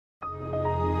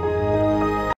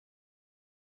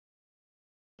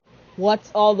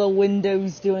What's all the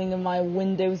Windows doing in my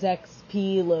Windows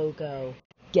XP logo?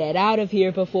 Get out of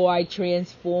here before I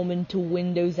transform into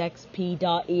Windows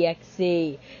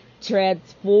XP.exe.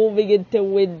 Transforming into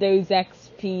Windows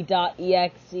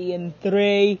XP.exe in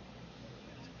 3,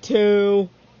 2,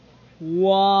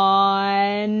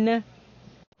 1.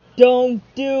 Don't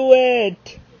do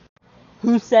it!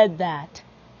 Who said that?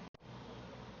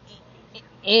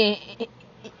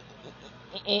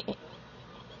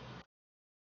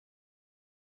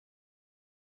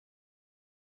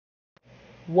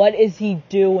 What is he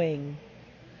doing?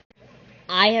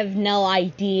 I have no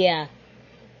idea.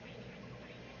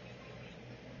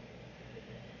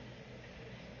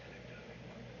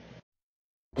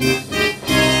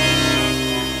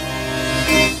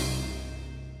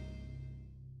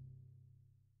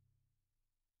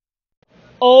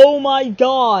 Oh my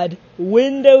god!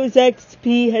 Windows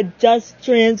XP had just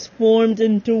transformed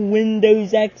into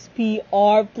Windows XP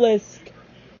Arplisk.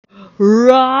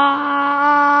 Run!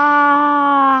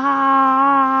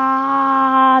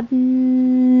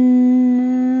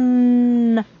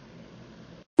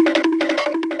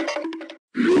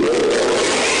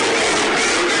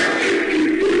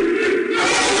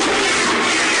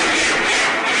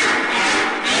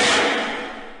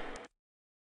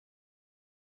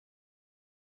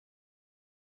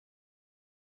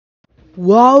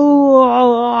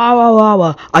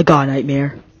 Whoa! I got a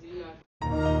nightmare.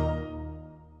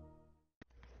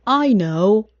 I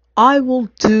know. I will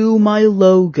do my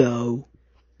logo.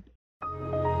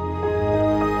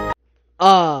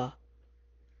 Uh.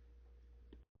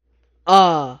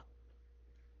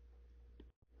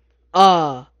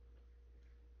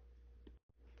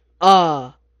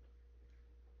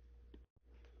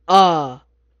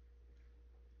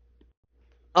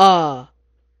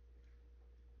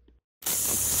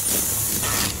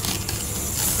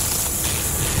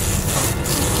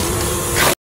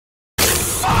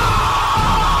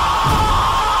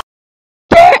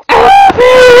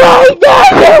 Right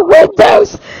now, you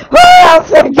Windows! Who else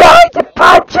is going to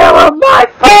punch you with my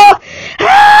full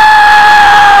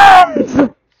hands?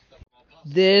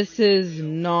 This is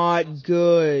not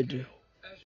good.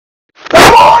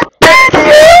 What did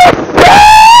you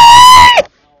say?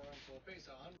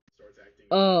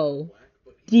 Oh,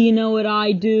 do you know what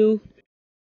I do?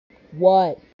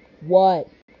 What?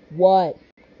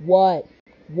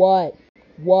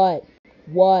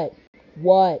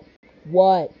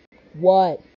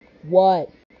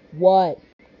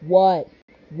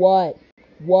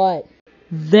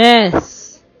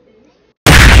 This.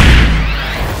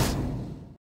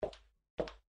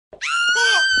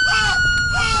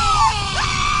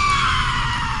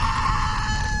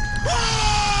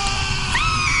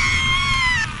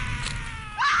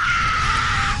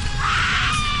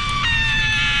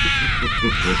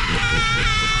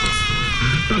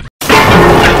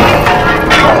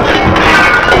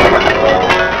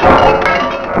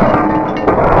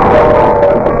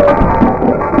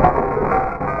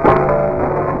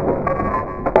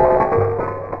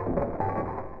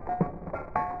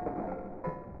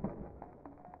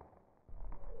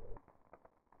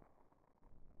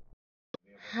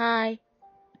 Hi.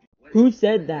 Who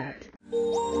said that?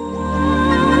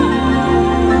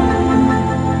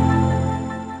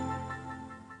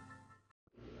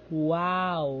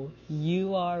 Wow,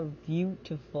 you are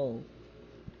beautiful.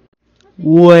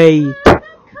 Wait,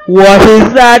 what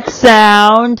is that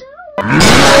sound?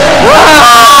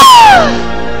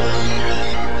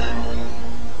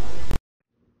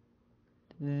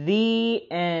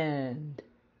 The end.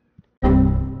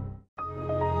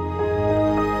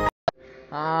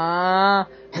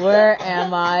 Where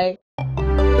am I?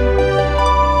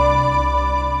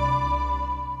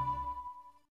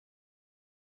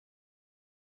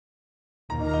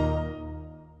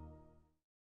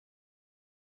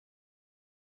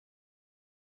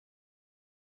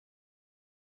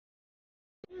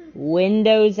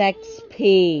 Windows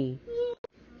XP.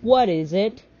 What is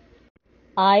it?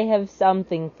 I have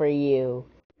something for you.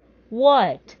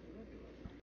 What?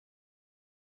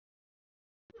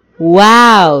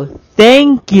 Wow,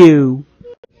 thank you.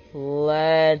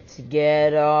 Let's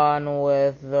get on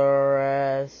with the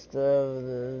rest of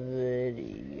the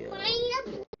video.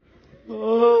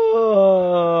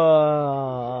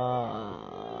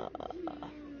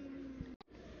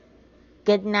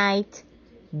 Good night.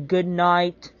 Good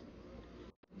night.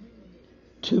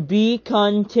 To be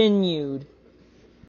continued.